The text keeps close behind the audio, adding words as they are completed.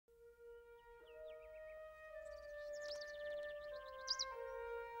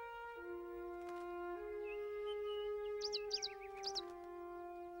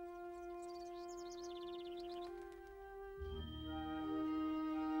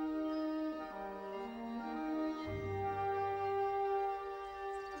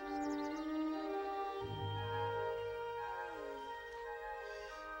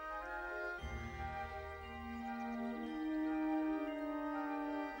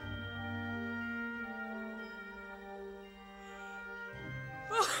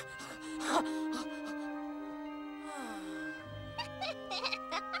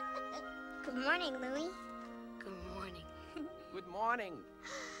morning, Louie. Good morning. Good morning.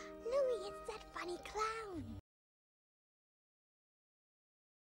 Louie, it's that funny clown.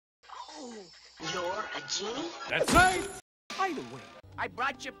 Oh, you're a genie? That's right. By the way, I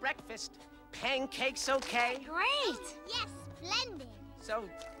brought you breakfast. Pancakes, okay? Great. Yes, splendid. So,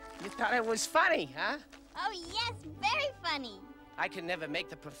 you thought it was funny, huh? Oh, yes, very funny. I can never make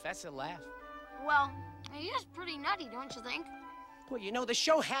the professor laugh. Well, he is pretty nutty, don't you think? Well, you know, the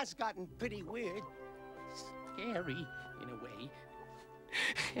show has gotten pretty weird. Scary, in a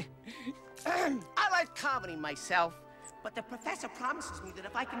way. I like comedy myself, but the professor promises me that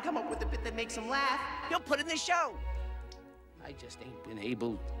if I can come up with a bit that makes him laugh, he'll put it in the show. I just ain't been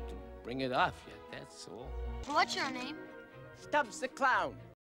able to bring it off yet, that's all. What's your name? Stubbs the Clown.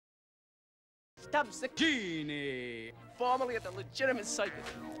 Stubbs the Genie. Formerly of the legitimate circus.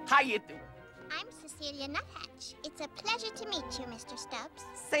 How you doing? I'm Cecilia Nuthatch. It's a pleasure to meet you, Mr. Stubbs.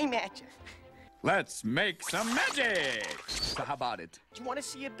 Same at you. Let's make some magic. So how about it? Do you want to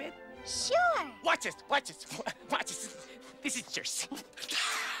see a bit? Sure. Watch this, watch this, watch this. This is your scene.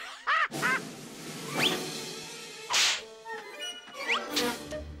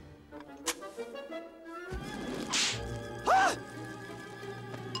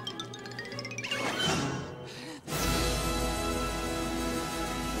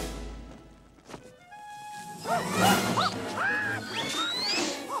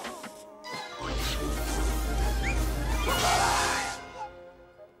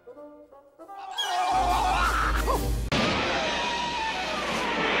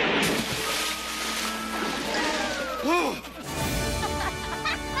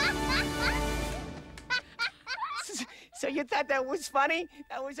 So you thought that was funny?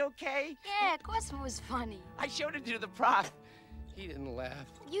 That was okay? Yeah, of course it was funny. I showed it to the prof. He didn't laugh.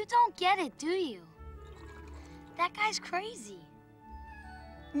 You don't get it, do you? That guy's crazy.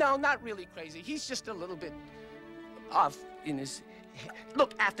 No, not really crazy. He's just a little bit off in his head.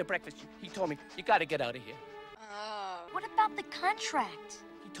 Look, after breakfast, he told me, you gotta get out of here. What about the contract?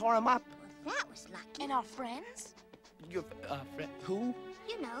 He tore him up. Well, that was lucky. And our friends? Your friend, who?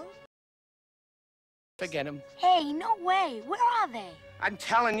 You know. Forget him. Hey, no way. Where are they? I'm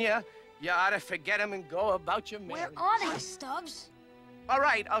telling you, you ought to forget him and go about your marriage. Where are they, Stubbs? All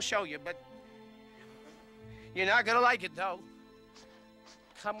right, I'll show you, but you're not gonna like it, though.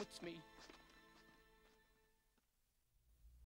 Come with me.